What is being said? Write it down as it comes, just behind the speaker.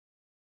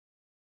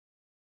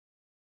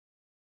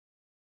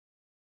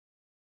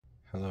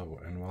Hello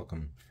and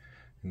welcome.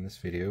 In this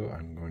video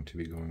I'm going to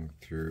be going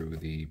through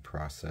the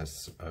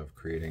process of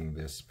creating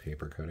this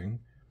paper cutting,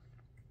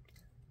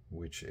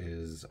 which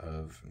is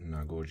of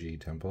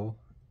Nagoji Temple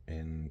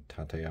in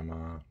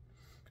Tateyama,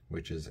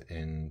 which is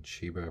in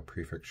Chiba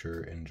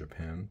Prefecture in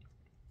Japan.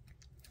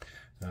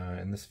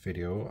 In this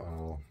video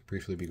I'll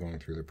briefly be going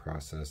through the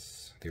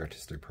process, the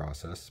artistic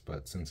process,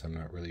 but since I'm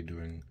not really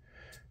doing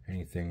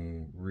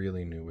anything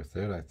really new with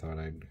it, I thought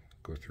I'd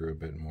go through a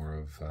bit more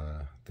of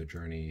the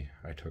journey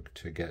I took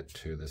to get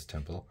to this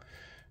temple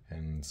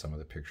and some of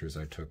the pictures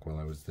I took while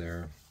I was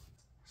there.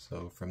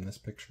 So from this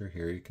picture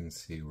here you can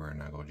see where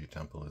Nagoji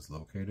Temple is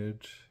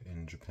located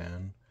in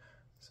Japan.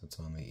 So it's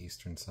on the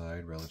eastern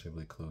side,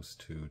 relatively close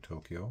to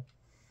Tokyo.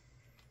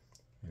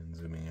 And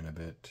zooming in a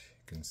bit,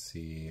 you can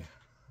see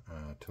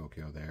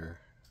Tokyo there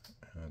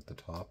at the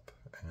top,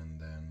 and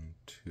then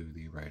to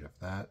the right of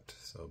that,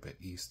 so a bit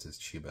east, is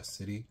Chiba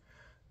City,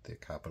 the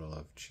capital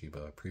of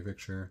Chiba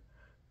Prefecture,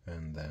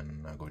 and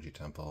then Nagoji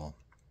Temple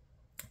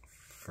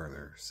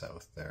further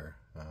south there,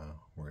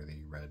 where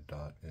the red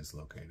dot is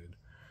located.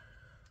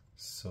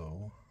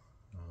 So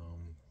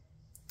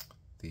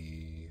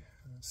the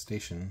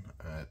station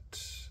at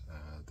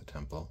the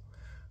temple,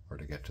 or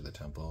to get to the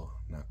temple,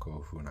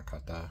 Nago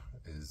Funakata,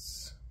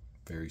 is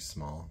very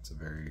small. It's a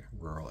very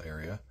rural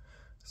area,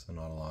 so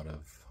not a lot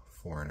of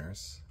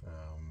foreigners.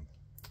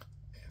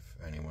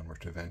 If anyone were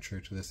to venture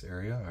to this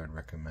area, I would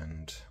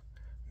recommend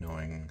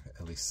knowing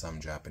at least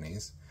some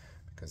Japanese,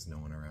 because no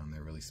one around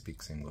there really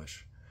speaks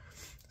English.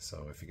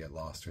 So if you get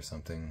lost or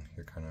something,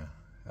 you're kind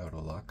of out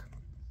of luck.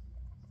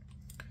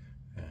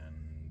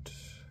 And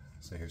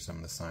so here's some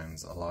of the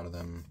signs. A lot of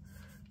them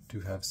do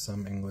have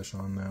some English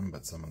on them,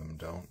 but some of them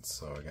don't.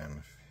 So again,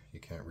 if you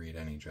can't read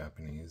any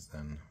Japanese,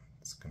 then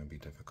it's going to be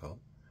difficult.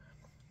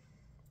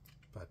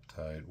 But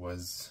it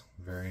was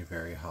very,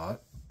 very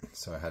hot,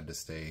 so I had to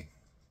stay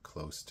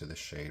close to the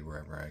shade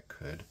wherever I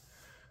could.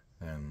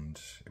 And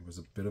it was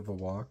a bit of a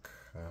walk,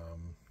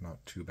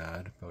 not too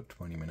bad, about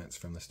 20 minutes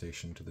from the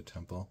station to the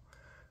temple.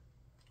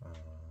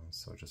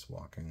 So just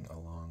walking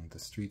along the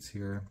streets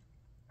here.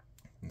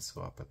 And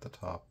so up at the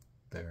top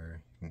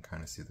there, you can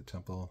kind of see the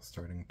temple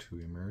starting to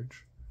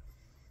emerge.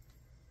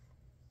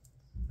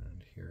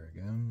 And here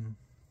again,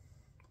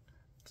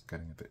 it's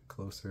getting a bit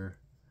closer.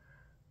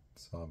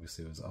 So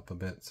obviously it was up a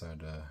bit, so I had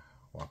to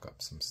walk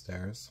up some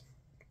stairs,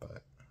 but I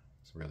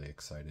was really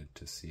excited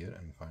to see it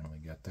and finally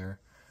get there.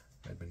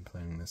 I'd been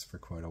planning this for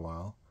quite a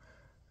while,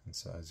 and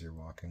so as you're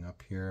walking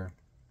up here,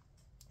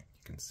 you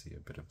can see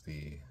a bit of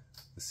the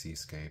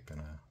seascape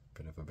and a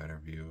bit of a better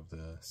view of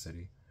the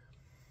city.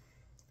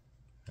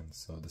 And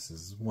so this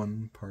is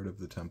one part of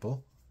the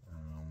temple.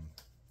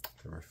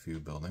 There were a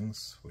few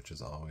buildings, which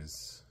is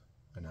always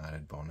an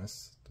added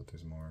bonus, that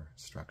there's more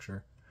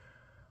structure.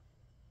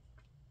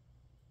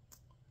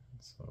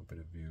 So a bit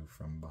of view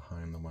from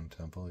behind the one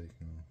temple. You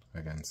can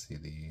again see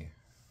the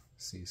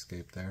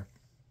seascape there.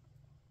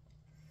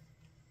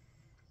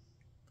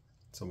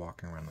 So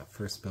walking around the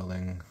first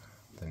building,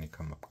 then you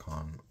come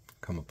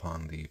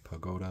upon the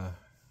pagoda,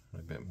 and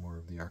a bit more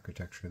of the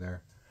architecture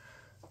there.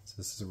 So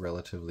this is a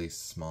relatively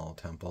small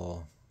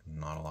temple,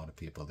 not a lot of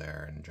people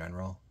there in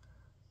general,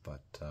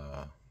 but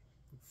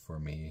for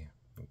me,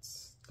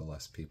 it's the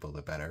less people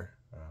the better.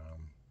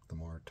 The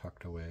more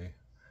tucked away,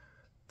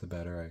 the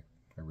better.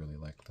 I really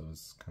like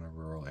those kind of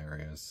rural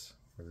areas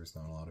where there's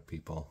not a lot of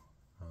people.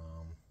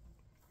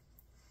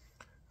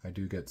 I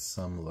do get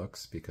some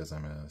looks because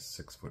I'm a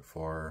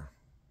 6'4",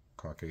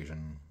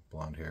 Caucasian,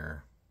 blonde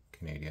hair,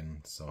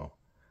 Canadian, so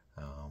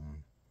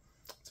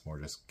it's more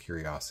just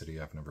curiosity.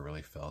 I've never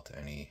really felt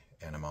any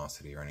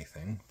animosity or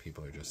anything.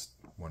 People are just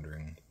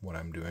wondering what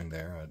I'm doing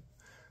there at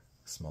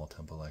a small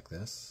temple like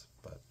this,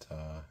 but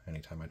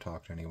anytime I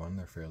talk to anyone,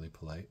 they're fairly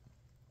polite,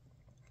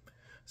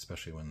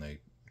 especially when they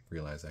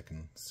realize I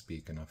can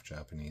speak enough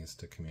Japanese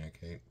to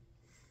communicate.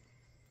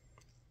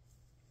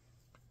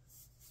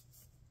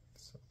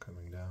 So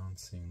coming down,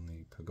 seeing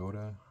the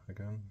pagoda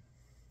again.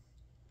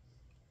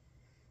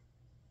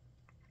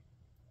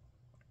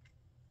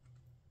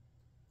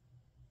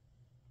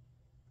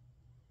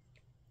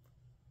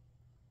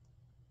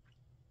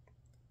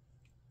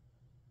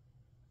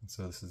 And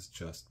so this is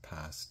just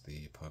past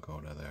the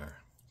pagoda there.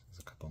 There's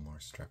a couple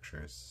more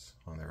structures.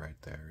 On the right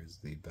there is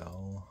the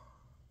bell.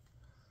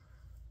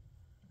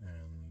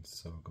 And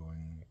so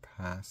going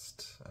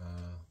past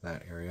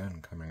that area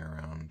and coming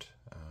around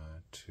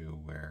to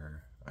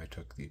where I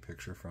took the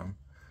picture from.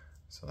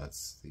 So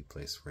that's the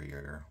place where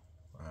you're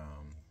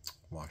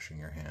washing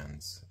your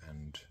hands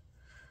and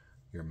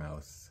your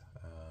mouth,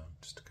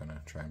 just to kind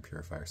of try and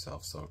purify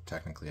yourself. So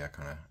technically I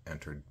kind of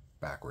entered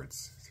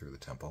backwards through the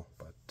temple,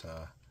 but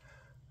I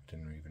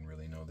didn't even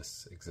really know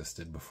this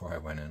existed before I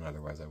went in,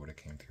 otherwise I would have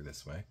came through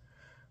this way.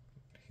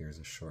 Here's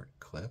a short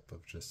clip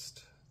of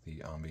just the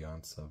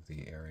ambiance of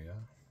the area.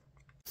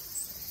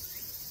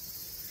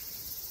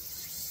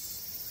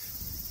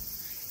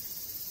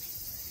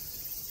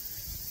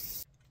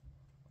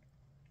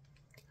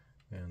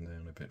 And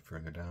then a bit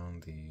further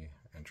down, the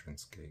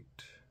entrance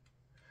gate.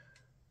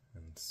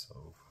 And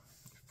so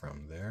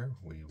from there,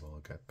 we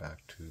will get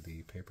back to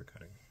the paper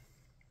cutting.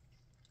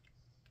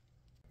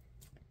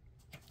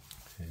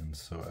 And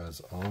so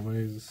as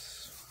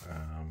always,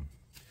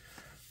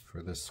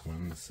 for this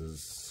one, this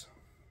is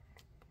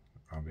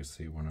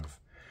obviously one of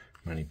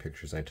many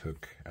pictures I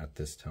took at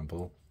this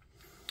temple.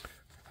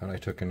 I thought I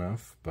took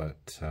enough,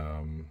 but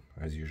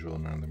as usual,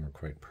 none of them were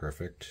quite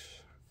perfect.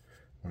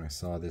 When I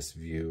saw this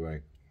view,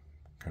 it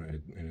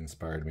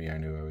inspired me. I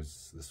knew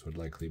this would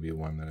likely be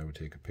one that I would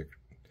take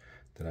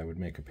that I would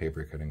make a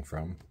paper cutting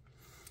from,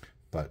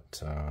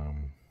 but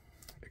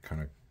it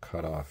kind of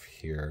cut off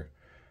here.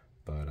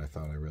 But I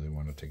thought I really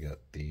wanted to get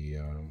the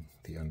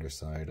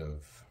underside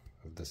of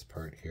this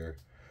part here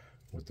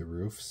with the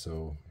roof,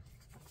 so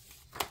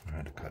I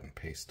had to cut and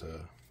paste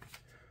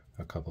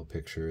a couple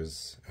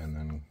pictures and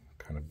then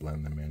kind of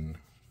blend them in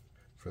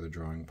for the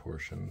drawing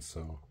portion.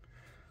 So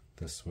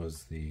this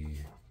was the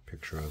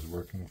picture I was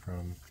working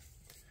from,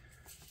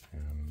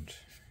 and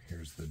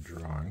here's the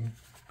drawing,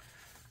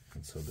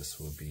 and so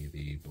this will be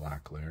the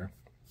black layer.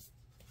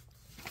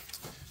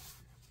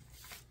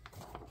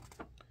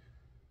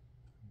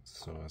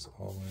 So as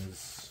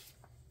always,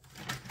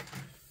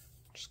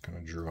 just kind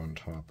of drew on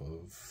top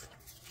of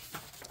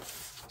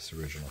this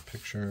original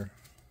picture,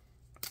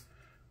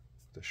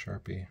 the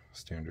Sharpie,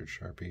 standard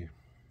Sharpie.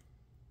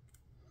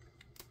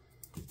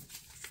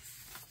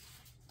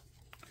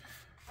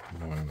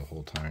 Knowing the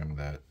whole time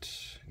that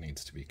it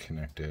needs to be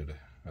connected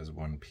as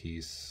one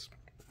piece,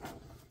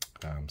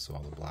 so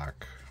all the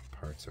black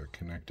parts are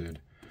connected,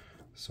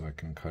 so I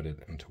can cut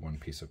it into one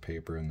piece of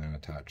paper and then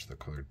attach the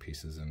colored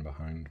pieces in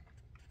behind.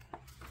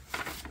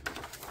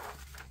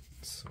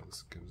 So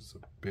this gives a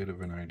bit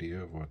of an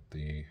idea of what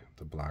the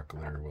black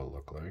layer will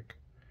look like.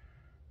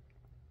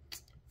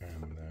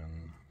 And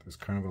then there's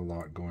kind of a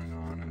lot going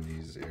on in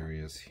these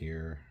areas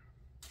here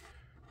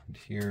and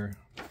here,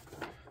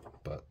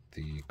 but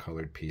the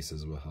colored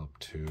pieces will help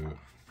to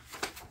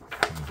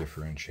kind of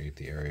differentiate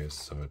the areas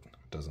so it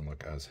doesn't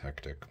look as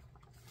hectic,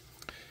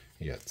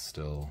 yet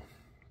still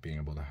being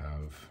able to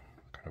have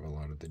kind of a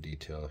lot of the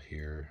detail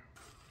here,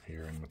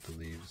 and with the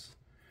leaves,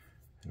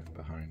 and then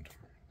behind.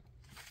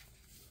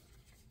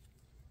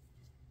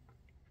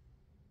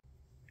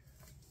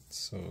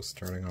 So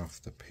starting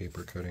off the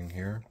paper cutting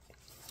here,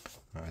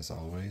 as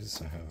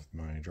always, I have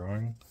my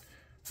drawing,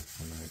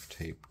 and I've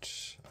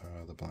taped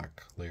the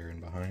black layer in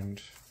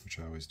behind, which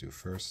I always do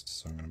first,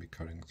 so I'm going to be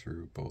cutting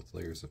through both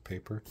layers of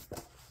paper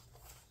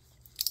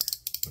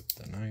with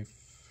the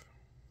knife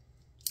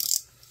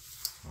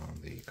on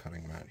the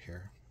cutting mat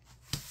here.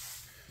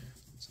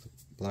 So the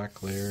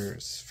black layer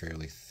is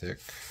fairly thick.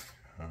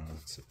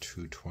 It's a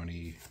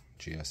 220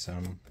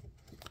 GSM.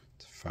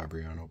 It's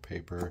Fabriano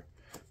paper.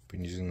 I've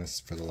been using this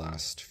for the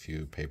last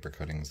few paper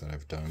cuttings that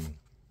I've done.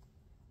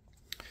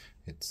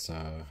 It's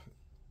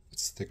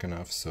thick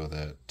enough so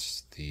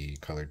that the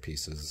colored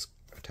pieces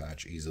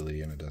attach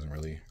easily and it doesn't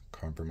really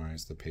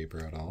compromise the paper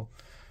at all,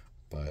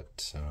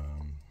 but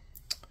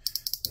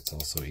it's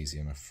also easy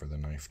enough for the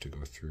knife to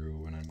go through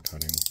when I'm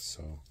cutting,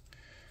 so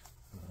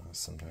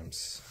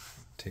sometimes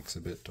it takes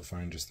a bit to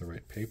find just the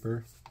right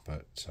paper,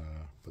 but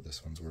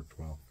this one's worked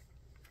well.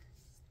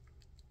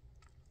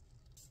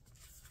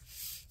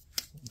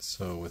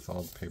 So with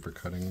all paper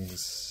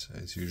cuttings,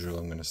 as usual,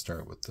 I'm going to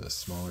start with the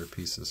smaller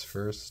pieces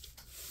first,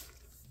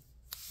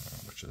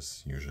 which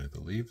is usually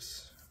the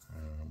leaves,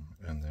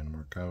 and then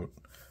work out.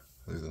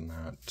 Other than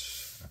that,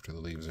 after the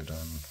leaves are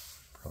done,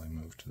 probably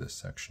move to this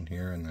section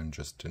here, and then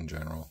just in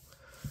general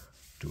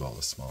do all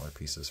the smaller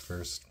pieces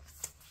first,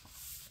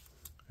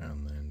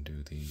 and then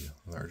do the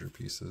larger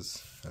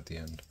pieces at the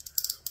end.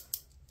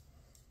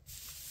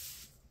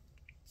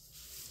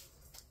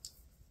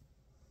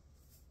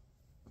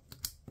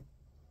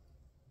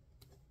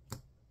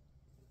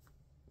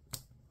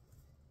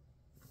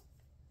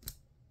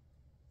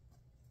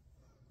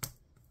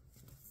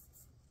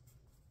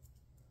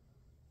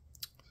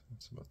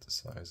 It's about the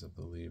size of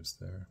the leaves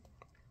there.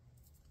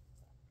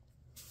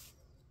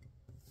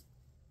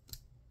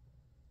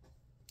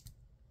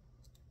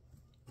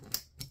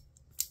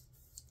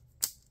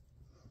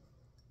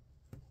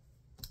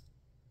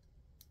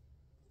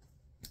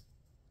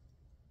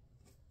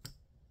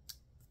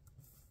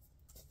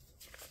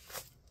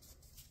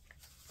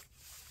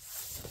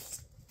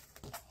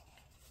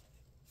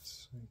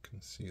 So you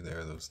can see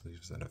there those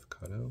leaves that I've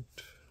cut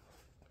out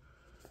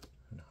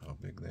and how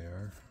big they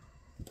are.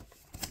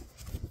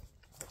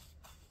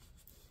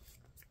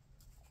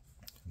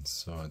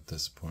 So at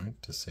this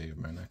point, to save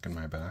my neck and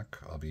my back,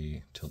 I'll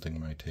be tilting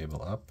my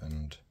table up,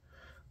 and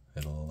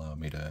it'll allow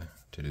me to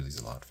do these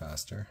a lot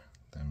faster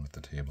than with the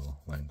table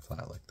laying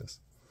flat like this.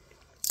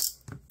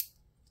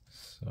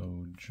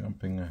 So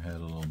jumping ahead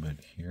a little bit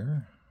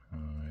here,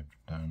 I've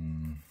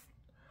done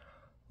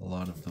a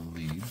lot of the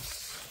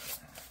leaves.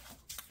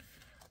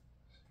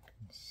 You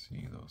can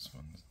see those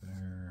ones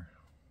there,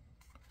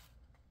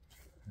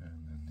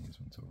 and then these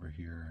ones over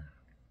here,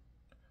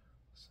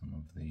 some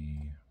of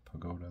the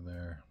pagoda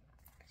there,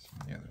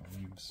 some of the other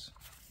leaves.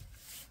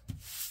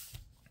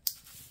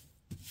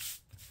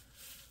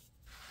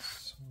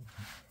 So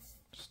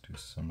just do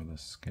some of the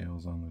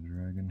scales on the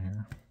dragon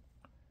here.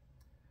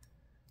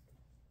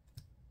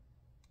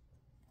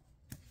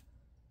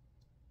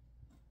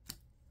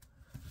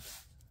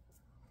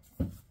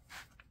 And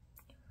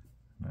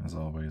as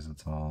always,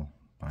 it's all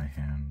by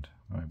hand.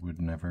 I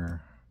would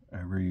never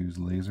ever use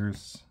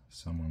lasers.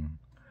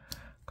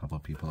 A couple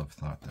of people have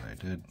thought that I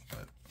did,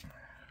 but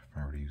if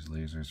I were to use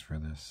lasers for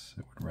this,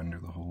 it would render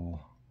the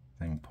whole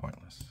thing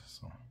pointless.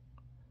 So,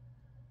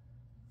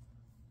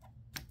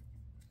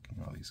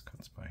 making all these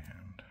cuts by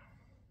hand.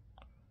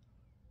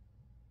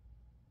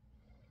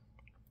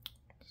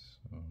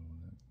 So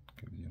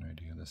that gives you an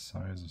idea of the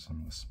size of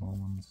some of the small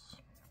ones.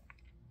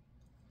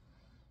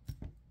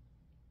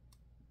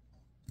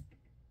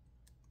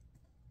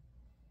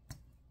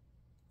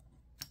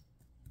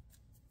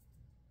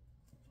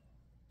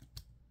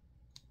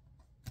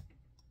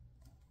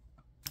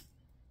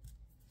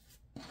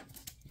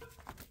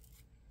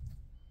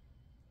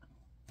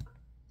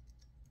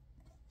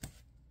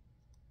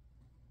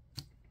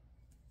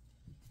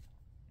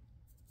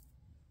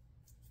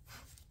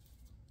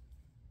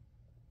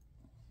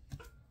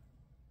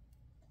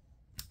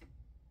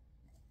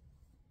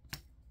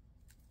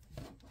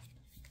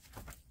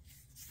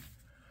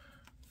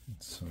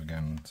 So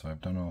again,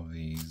 I've done all of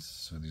these,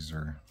 so these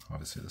are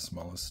obviously the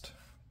smallest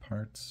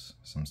parts,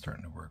 so I'm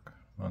starting to work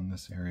on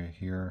this area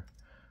here.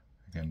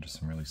 Again, just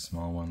some really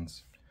small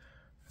ones,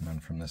 and then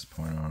from this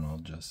point on I'll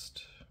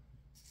just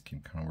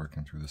keep kind of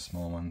working through the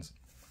small ones.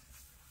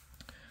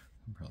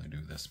 I'll probably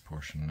do this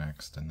portion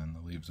next, and then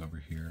the leaves over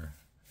here.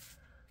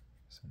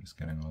 So just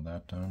getting all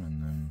that done,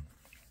 and then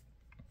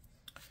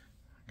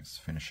I guess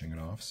finishing it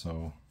off.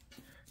 So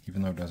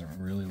even though it doesn't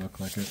really look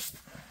like it,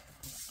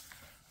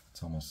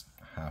 it's almost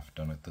half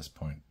done at this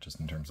point, just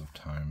in terms of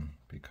time,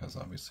 because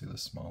obviously the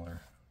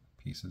smaller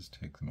pieces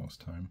take the most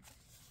time.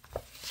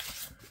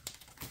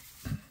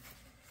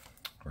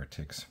 Or it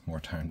takes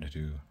more time to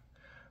do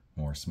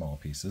more small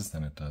pieces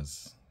than it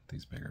does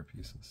these bigger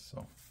pieces.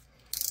 So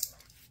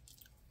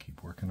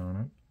keep working on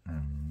it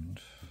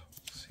and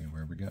see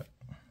where we get.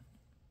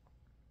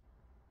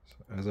 So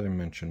as I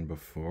mentioned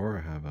before,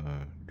 I have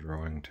a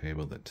drawing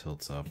table that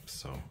tilts up,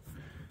 so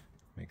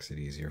it makes it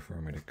easier for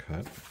me to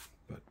cut.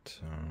 But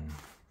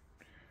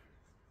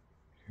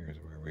here's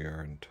where we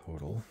are in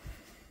total.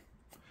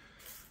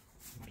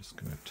 I'm just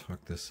going to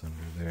tuck this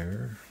under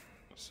there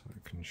so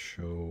I can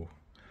show.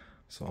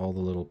 So all the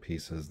little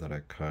pieces that I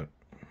cut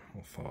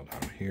will fall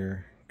down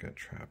here, get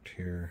trapped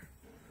here.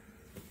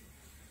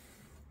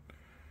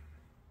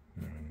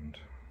 And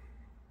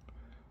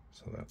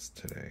so that's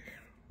today,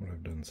 what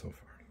I've done so far.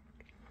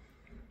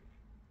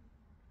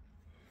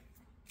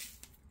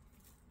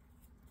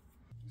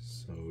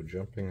 So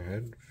jumping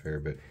ahead a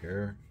fair bit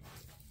here,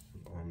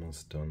 I'm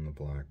almost done the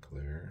black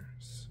layer,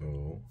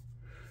 so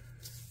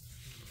this is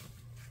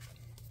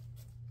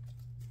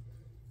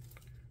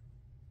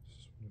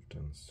what I've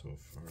done so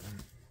far.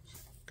 So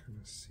kind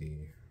of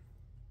see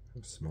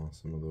how small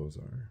some of those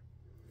are.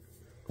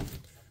 I've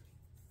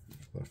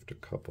left a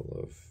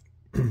couple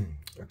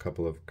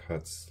of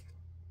cuts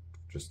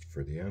just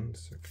for the end,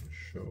 so I can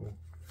show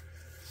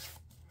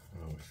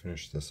how I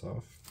finish this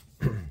off.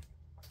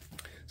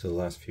 So the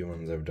last few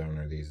ones I've done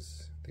are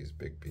these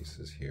big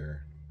pieces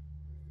here,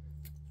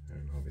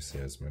 and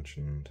obviously, as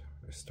mentioned,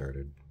 I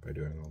started by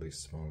doing all these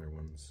smaller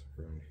ones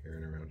around here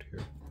and around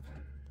here.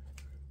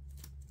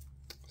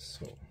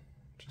 So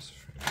just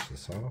finish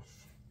this off.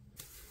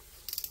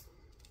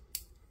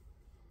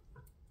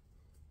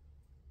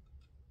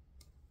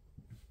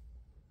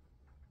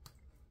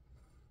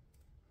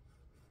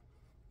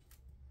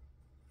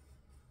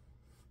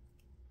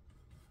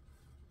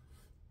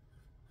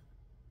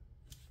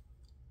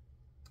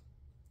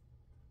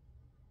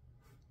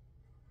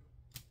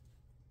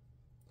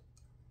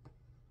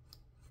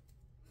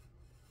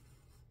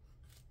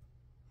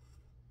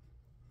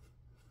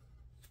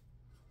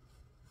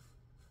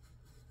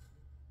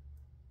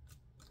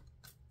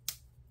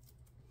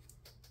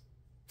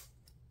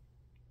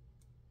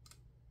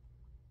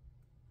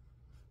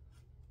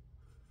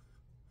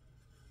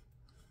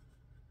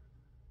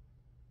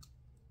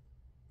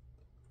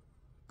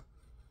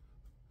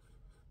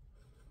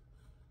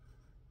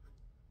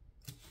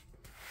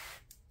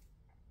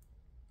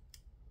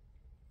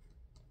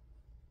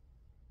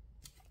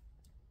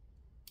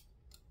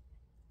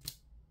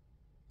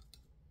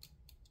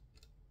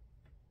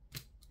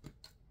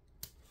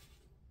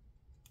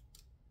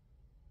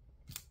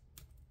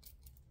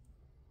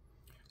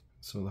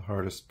 So the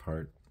hardest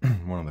part,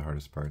 one of the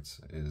hardest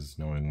parts, is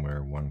knowing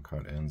where one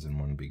cut ends and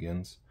one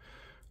begins.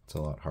 It's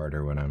a lot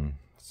harder when I'm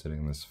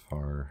sitting this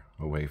far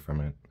away from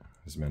it.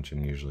 As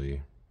mentioned,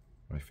 usually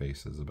my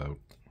face is about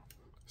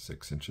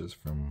 6 inches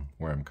from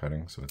where I'm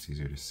cutting, so it's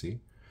easier to see.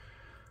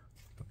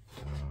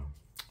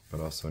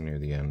 But also near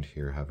the end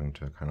here, having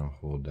to kind of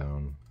hold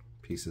down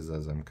pieces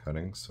as I'm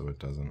cutting so it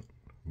doesn't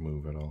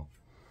move at all.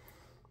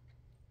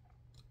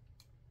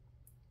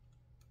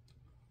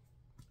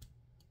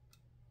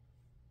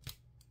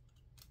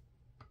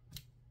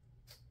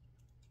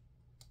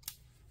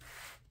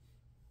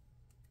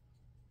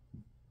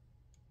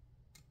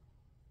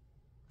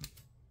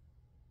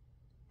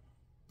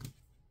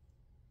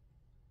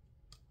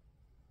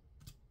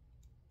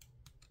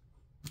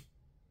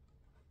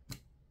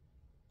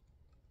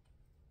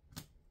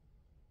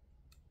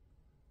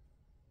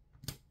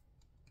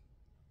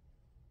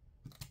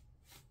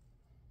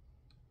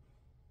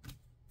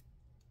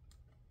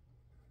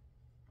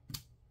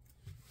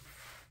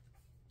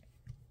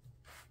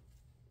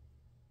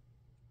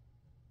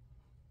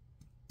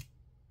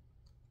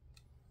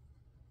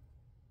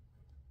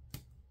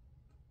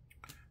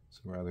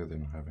 So rather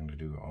than having to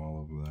do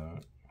all of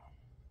that,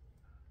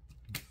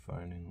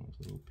 finding those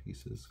little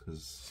pieces,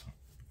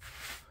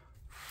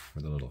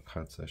 or the little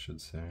cuts I should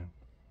say,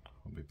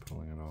 I'll be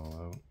pulling it all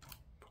out.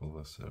 Pull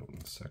this out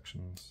in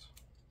sections.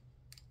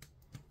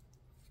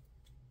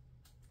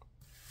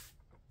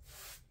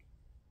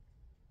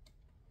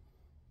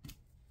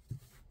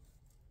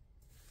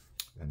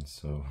 And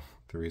so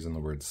the reason the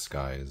word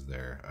sky is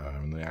there,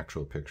 in the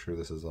actual picture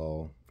this is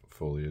all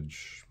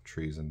foliage,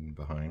 trees and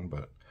behind,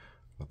 but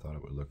I thought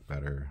it would look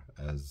better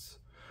as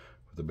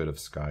with a bit of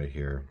sky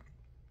here.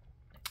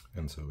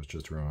 And so it's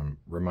just to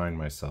remind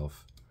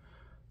myself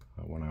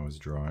when I was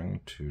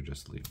drawing to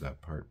just leave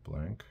that part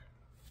blank.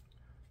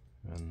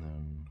 And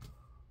then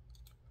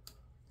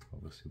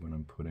obviously when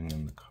I'm putting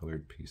in the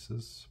colored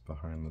pieces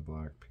behind the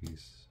black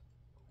piece,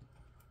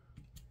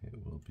 it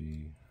will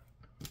be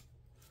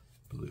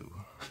blue.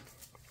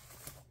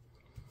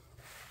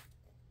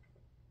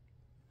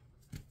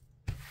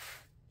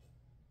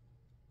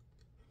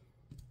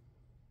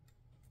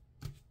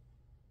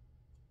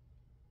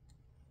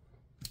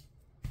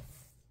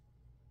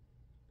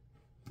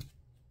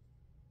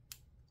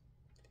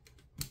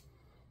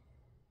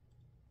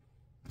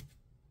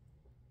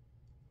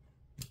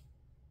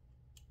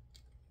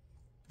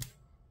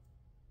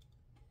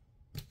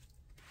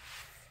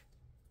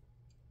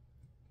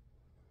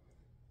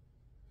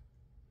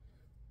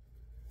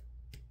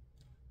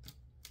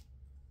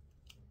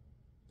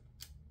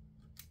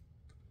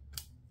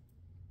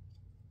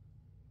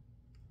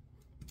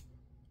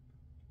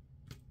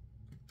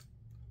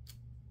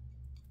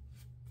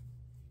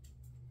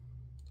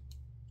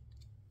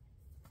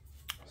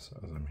 So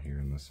as I'm here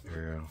in this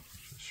area, I'll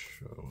just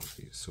show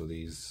these. So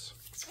these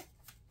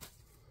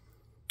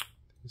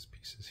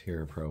pieces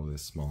here are probably the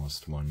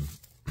smallest one,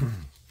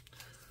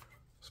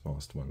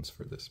 smallest ones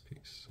for this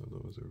piece. So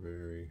those are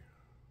very,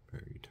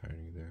 very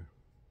tiny there.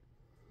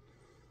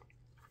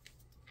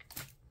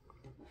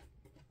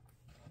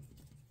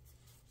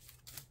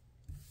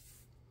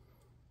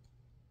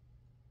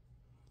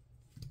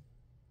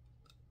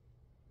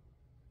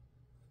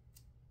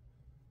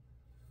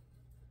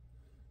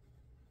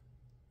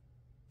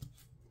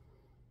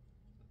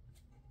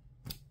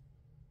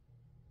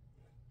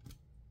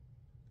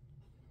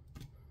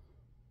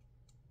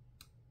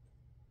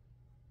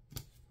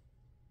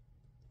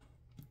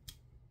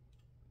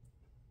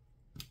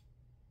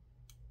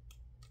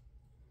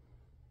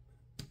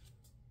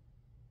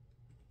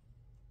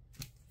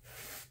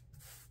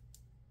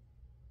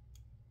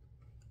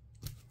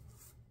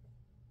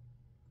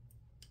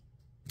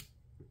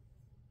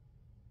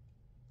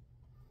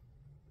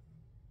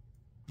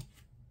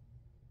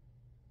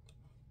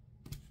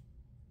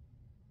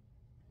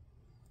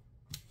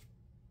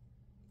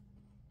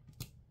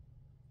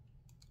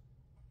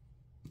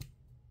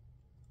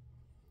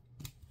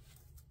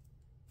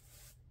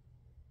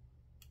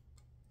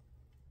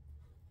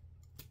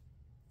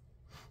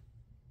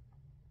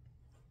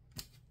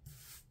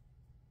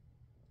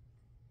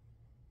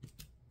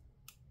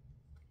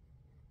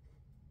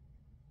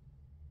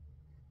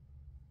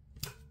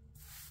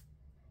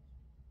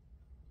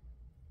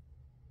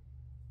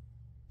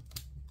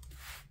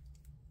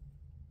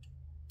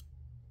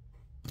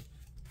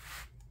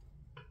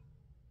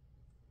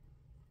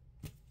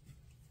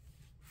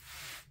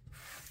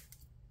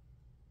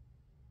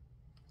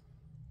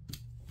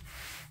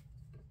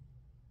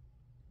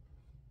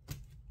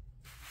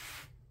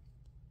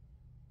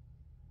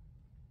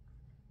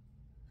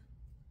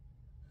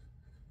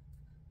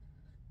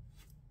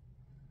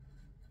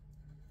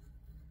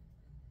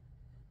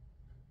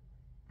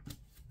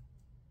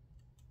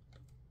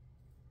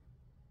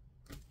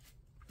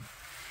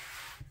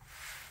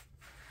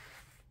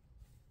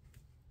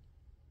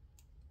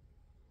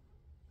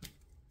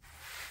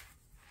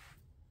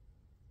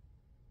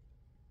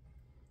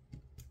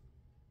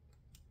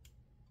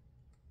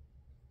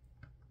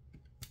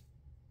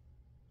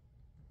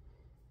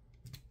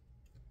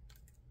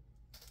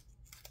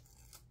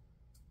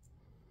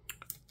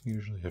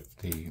 Usually if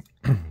the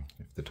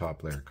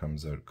top layer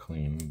comes out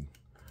clean,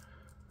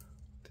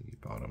 the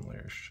bottom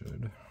layer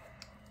should.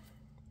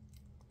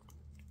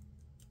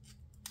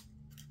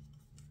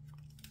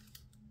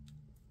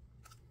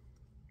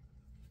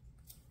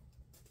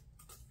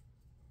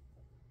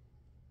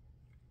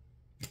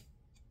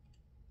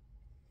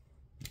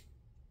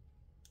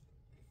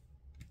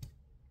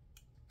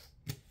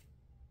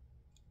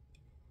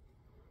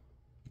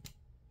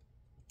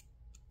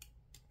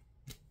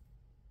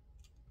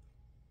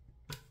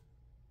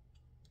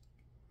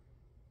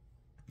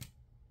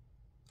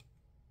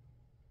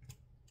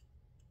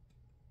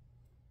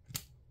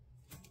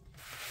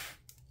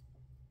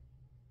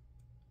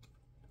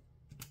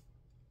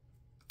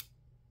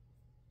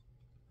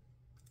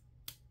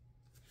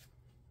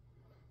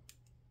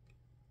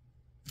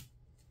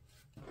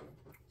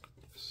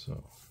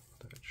 So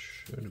that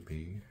should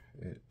be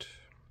it.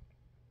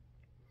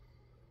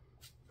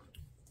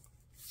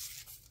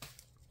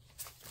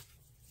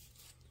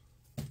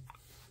 So I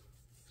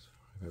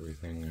have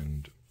everything,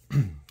 and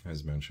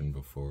as mentioned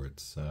before,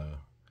 it's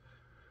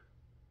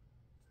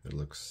It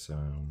looks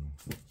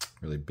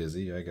really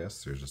busy, I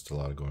guess. There's just a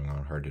lot going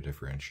on, hard to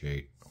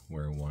differentiate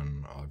where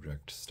one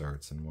object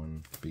starts and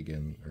one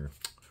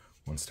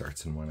one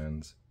starts and one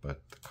ends,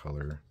 but the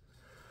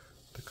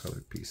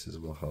colored pieces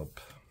will help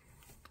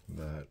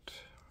that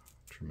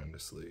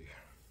tremendously.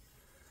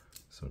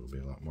 So it'll be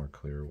a lot more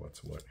clear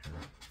what's what here.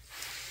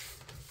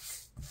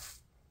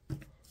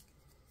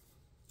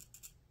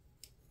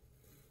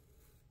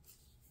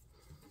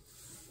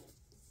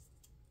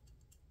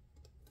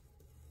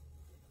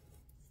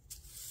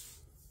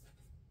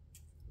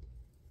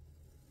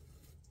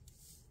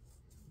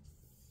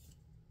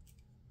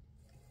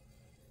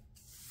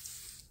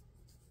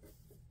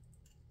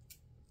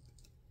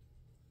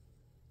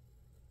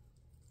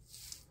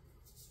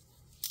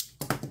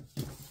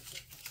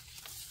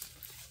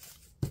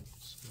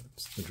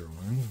 The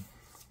drawing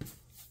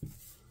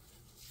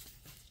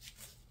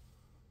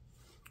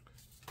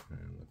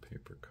and the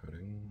paper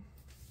cutting.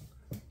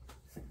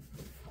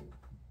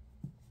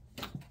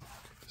 Get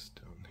this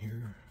down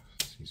here,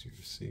 it's easier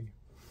to see. And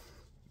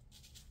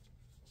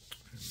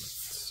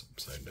that's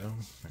upside down.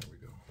 There we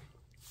go.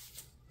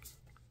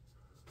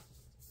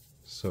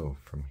 So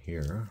from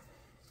here,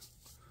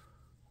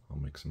 I'll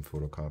make some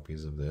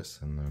photocopies of this,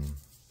 and then,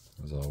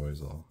 as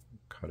always, I'll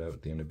cut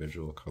out the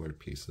individual colored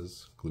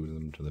pieces, glue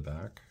them to the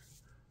back,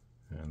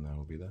 and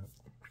that'll be that.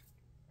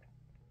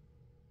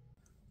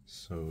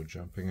 So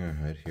jumping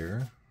ahead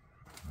here,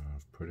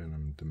 I've put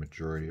in the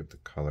majority of the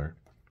color.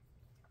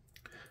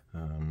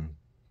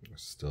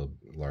 There's still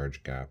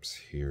large gaps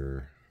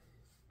here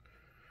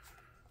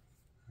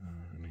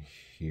and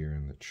here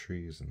in the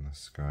trees and the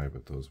sky,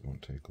 but those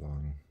won't take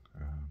long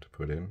to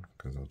put in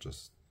because I'll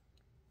just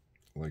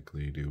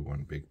likely do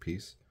one big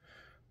piece.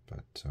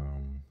 But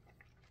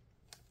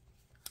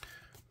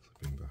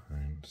flipping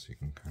behind, so you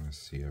can kind of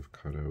see I've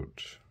cut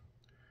out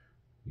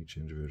each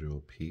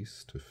individual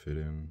piece to fit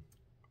in.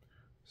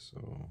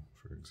 So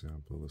for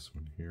example, this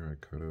one here I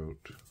cut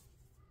out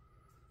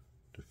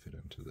to fit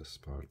into this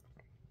spot.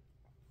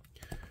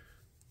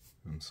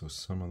 And so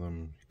some of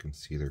them, you can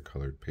see they're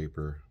colored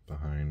paper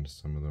behind,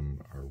 some of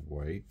them are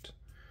white.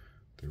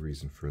 The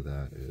reason for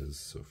that is,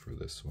 so for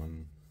this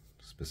one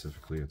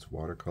specifically, it's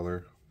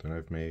watercolor that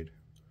I've made.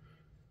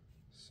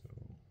 So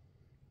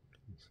you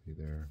can see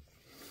there.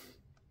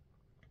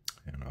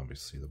 And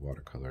obviously the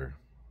watercolor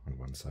on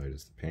one side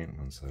is the paint,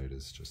 one side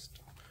is just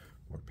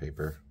more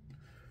paper.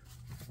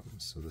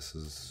 So this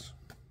is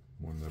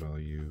one that I'll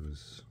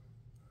use.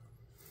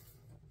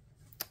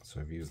 So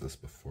I've used this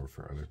before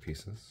for other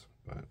pieces,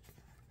 but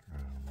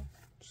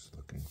just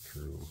looking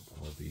through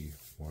all the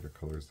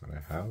watercolors that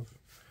I have,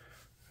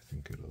 I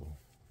think it'll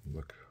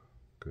look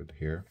good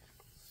here.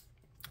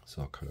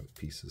 So I'll cut out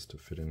pieces to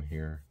fit in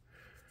here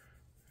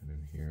and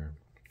in here.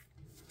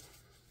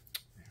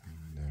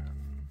 And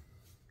then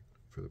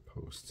for the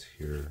posts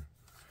here,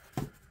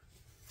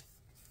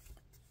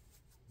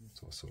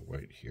 it's also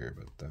white here,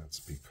 but that's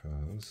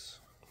because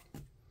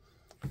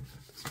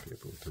this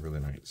paper with a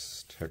really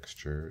nice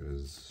texture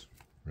is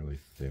really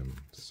thin,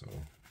 so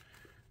you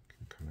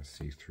can kind of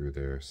see through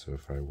there. So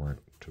if I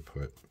weren't to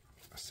put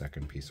a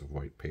second piece of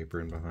white paper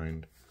in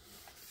behind,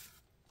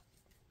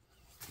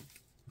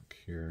 look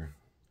here,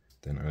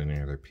 then any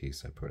other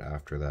piece I put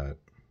after that,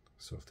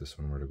 so if this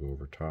one were to go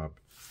over top,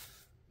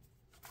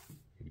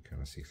 you'd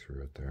kind of see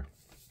through it there.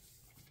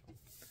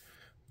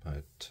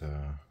 But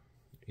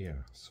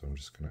yeah, so I'm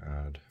just going to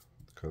add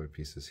the colored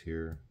pieces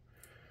here,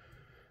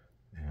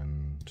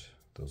 and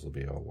those will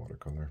be all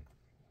watercolor,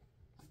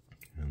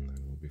 and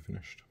then we'll be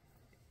finished.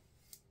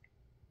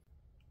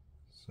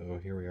 So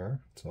here we are,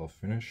 it's all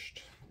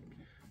finished.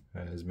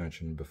 As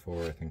mentioned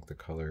before, I think the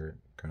color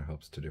kind of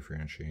helps to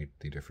differentiate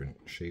the different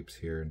shapes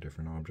here and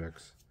different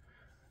objects.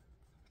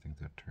 I think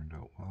that turned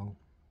out well,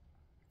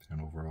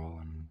 and overall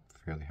I'm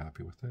fairly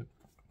happy with it.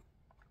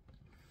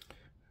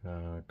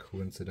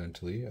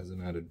 Coincidentally, as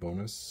an added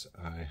bonus,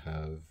 I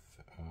have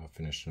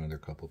finished another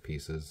couple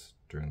pieces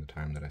during the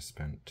time that I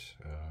spent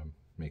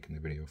making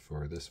the video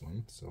for this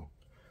one. So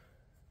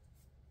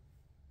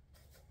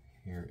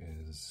here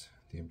is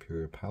the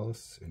Imperial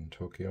Palace in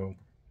Tokyo,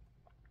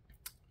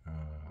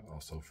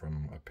 also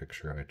from a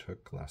picture I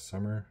took last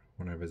summer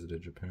when I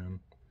visited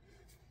Japan.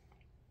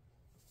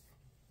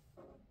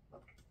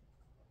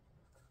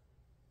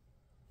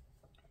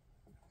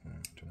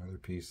 And another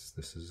piece,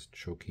 this is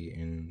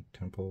Choki-in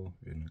Temple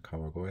in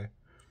Kawagoe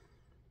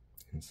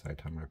in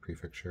Tateyama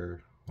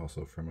Prefecture,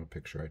 also from a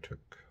picture I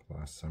took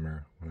last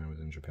summer when I was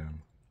in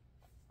Japan.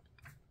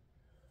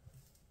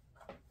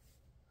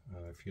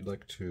 If you'd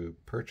like to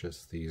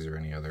purchase these or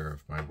any other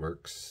of my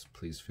works,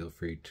 please feel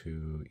free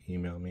to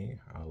email me.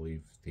 I'll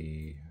leave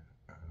the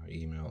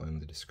email in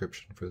the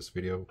description for this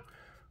video,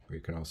 or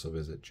you can also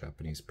visit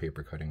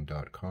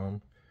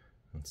JapanesePaperCutting.com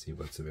and see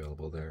what's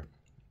available there.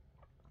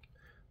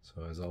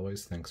 So as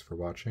always, thanks for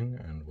watching,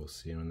 and we'll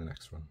see you in the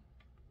next one.